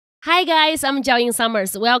Hi guys, I'm Jiaoying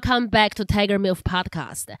Summers. Welcome back to Tiger MILF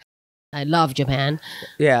Podcast. I love Japan.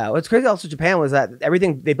 Yeah, what's crazy also Japan was that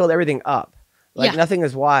they build everything up. Like nothing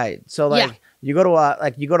is wide. So like you go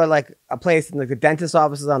to a place and like the dentist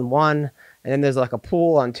office is on 1, and then there's like a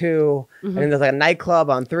pool on 2, and then there's like a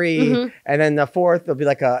nightclub on 3, and then the 4th there'll be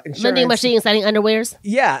like a insurance vending machine selling underwears.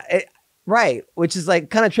 Yeah, right, which is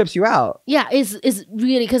like kind of trips you out. Yeah, it's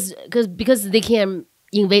really because they can't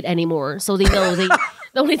invade anymore, so they know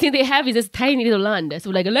the only thing they have is this tiny little land. So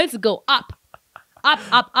like let's go up, up,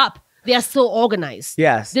 up, up. They are so organized.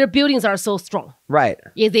 Yes, their buildings are so strong. Right.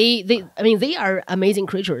 Yeah, they are amazing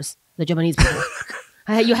creatures. The Japanese people.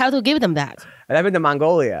 You have to give them that. And I've been to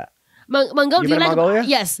Mongolia. Mongolia. You been to Mongolia?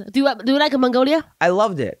 Yes. Do you like Mongolia? I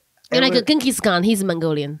loved it. You like Genghis Kahn? He's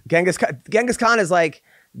Mongolian. Genghis Kahn is like,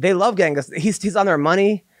 they love Genghis. He's on their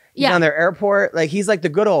money. He's on their airport. Like he's like the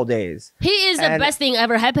good old days. He is the best thing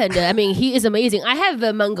ever happened. I mean, he is amazing. I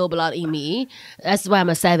have Mongol blood in me. That's why I'm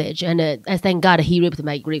a savage. And I thank God he raped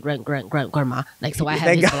my great grandma. Like so, I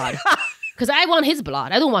have his blood because I want his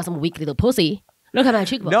blood. I don't want some weak little pussy. Look at my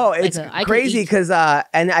cheekbone. No, it's crazy because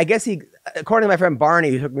and I guess according to my friend Barney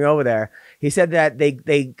who took me over there, he said that they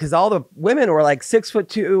because all the women were like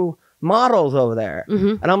 6'2" models over there,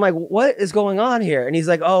 and I'm like, what is going on here? And he's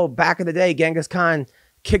like, oh, back in the day, Genghis Khan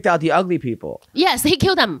kicked out the ugly people. Yes, he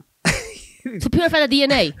killed them to purify the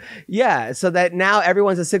DNA. Yeah, so that now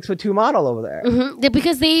everyone's a 6'2" model over there.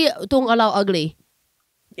 Because they don't allow ugly.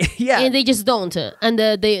 Yeah, and they just don't. And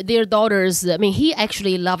their daughters. I mean, he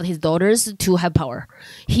actually loved his daughters to have power.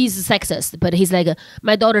 He's sexist, but he's like,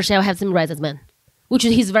 my daughter shall have some rights as men, which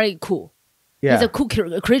he's very cool. Yeah, he's a cool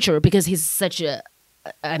creature because he's such a.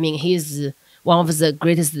 I mean, he's one of the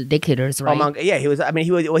greatest dictators, right? He was. I mean,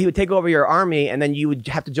 he would take over your army, and then you would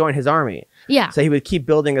have to join his army. Yeah. So he would keep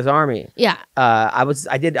building his army. Yeah. I was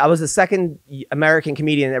the second American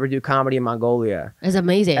comedian to ever do comedy in Mongolia. It's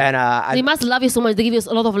amazing. And they must love you so much. They give you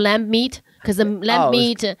a lot of lamb meat because the lamb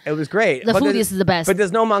meat. It was great. The food is the best. But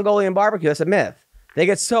there's no Mongolian barbecue. That's a myth. They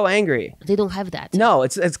get so angry. They don't have that. No,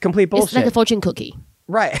 it's complete bullshit. It's like a fortune cookie.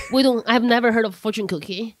 Right. I've never heard of fortune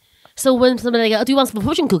cookie. So when somebody like, do you want some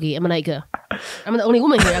fortune cookie? I'm like, I'm the only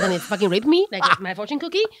woman here. Are gonna fucking rape me? Like my fortune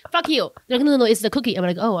cookie? Fuck you. They're like, no, it's the cookie. I'm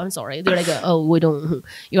like, oh, I'm sorry. They're like, oh, we don't.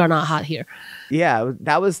 You are not hot here. Yeah,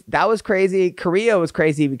 that was crazy. Korea was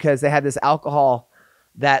crazy because they had this alcohol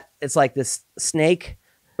that it's like this snake.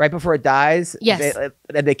 Right before it dies, yes,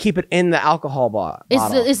 they keep it in the alcohol bottle.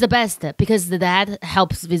 It's the best because that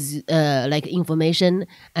helps with like inflammation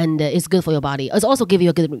and it's good for your body. It's also give you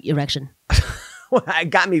a good erection. It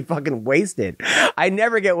got me fucking wasted. I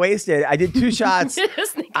never get wasted. I did 2 shots.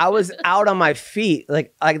 I was out on my feet.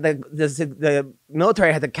 Like the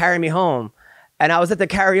military had to carry me home. And I was at the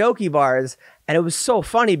karaoke bars. And it was so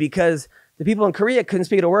funny because the people in Korea couldn't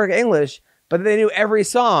speak a word of English, but they knew every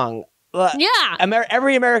song. Yeah.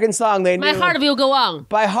 Every American song they knew. My heart will go on.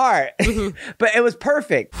 By heart. But it was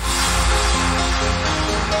perfect.